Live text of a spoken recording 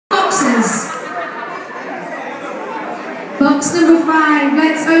boxes. Box number 5,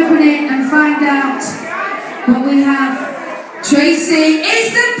 let's open it and find out what we have. Tracy,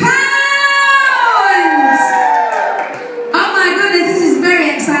 it's the pounds! Oh my goodness, this is very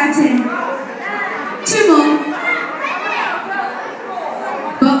exciting. 2 more.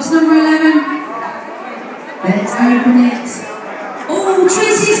 Box number 11. Let's open it. Oh,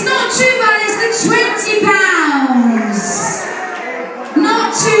 Tracy, it's not too bad, it's the £20.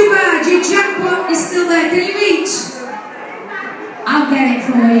 Not too bad, your jackpot is still there. Can you reach? I'll get it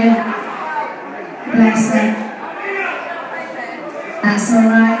for you. Bless it. That's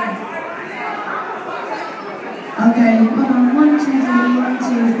alright. Okay, hold on. 1, 2, 3, 1, 2,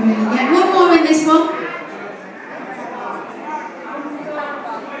 3. Yeah, one more in this one.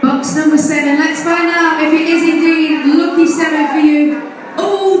 Box number 7. Let's find out if it is indeed lucky 7 for you.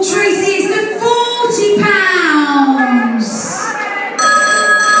 Oh, Tracy, it's the £40.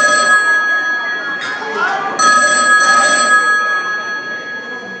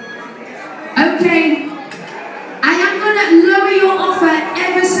 Okay, I am going to lower your offer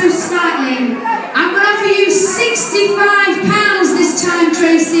ever so slightly. I'm going to offer you £65 this time,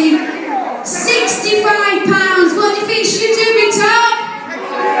 Tracy. £65. What do you think should do, Bigtop?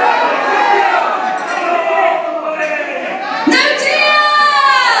 No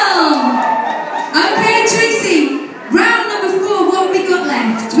deal! Okay, Tracy, round number 4, what have we got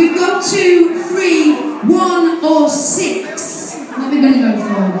left? We've got 2, 3, 1 or 6. What are we going to go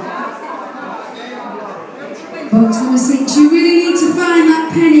for? Box number 6, you really need to find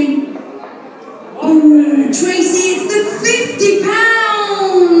that penny. Oh, Tracy, it's the £50.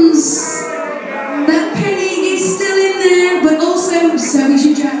 That penny is still in there, but also so is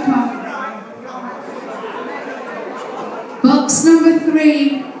your jackpot. Box number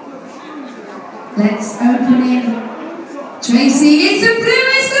 3. Let's open it. Tracy, it's the blue,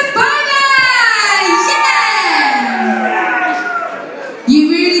 it's the final! Yeah! You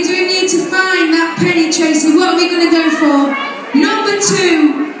really do need to find that penny, Tracy. What are we going to go for? Number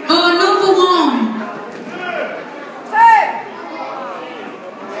 2 or number 1?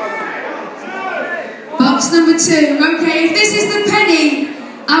 Box number 2. Okay, if this is the penny,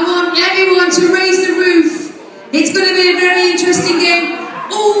 I want everyone to raise the roof. It's going to be a very interesting game.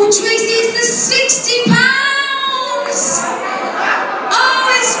 Oh, Tracy, it's the £60.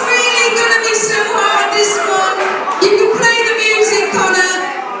 Oh, it's really going to be so hard, this one. You can play the music, Connor.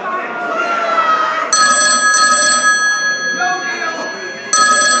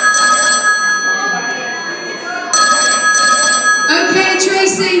 Okay,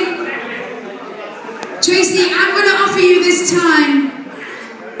 Tracy. Tracy, I'm going to offer you this time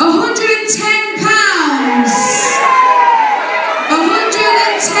 £110. £110.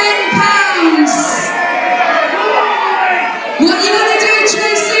 What are you going to do,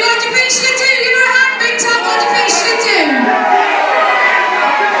 Tracy? What do you think you should do? You're a hand, Bigtop. What do you think you should do?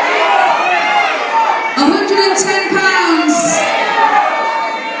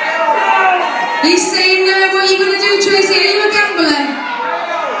 £110. He's saying no. What are you going to do, Tracy? Are you a gambler?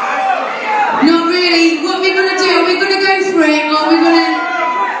 Not really. What are we going to do? Are we going to go for it, or are we going to...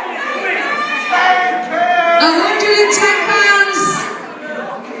 £110.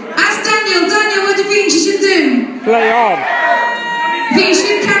 Ask Daniel. Daniel, what do you think you should do? Play on. You think you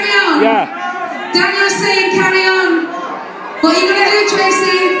should carry on? Yeah. Daniel's saying carry on. What are you going to do,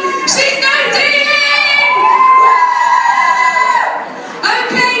 Tracy? She's not dealing!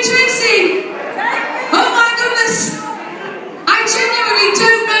 Okay, Tracy. Oh my goodness. I genuinely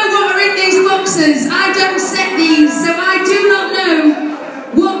don't know what are in these boxes. I don't set these, so I do not know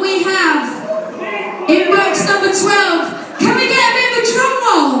what we have in box number 12. Can we get a bit of a drum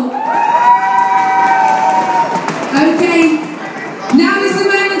roll? Okay. Now is the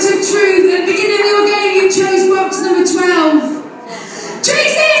moment of truth. At the beginning of your game, you chose box number 12.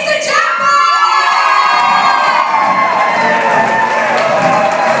 Tracy, it's the jackpot!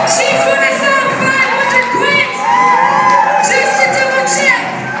 She's won herself £500. Just to double check,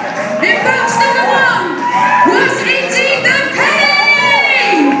 in box number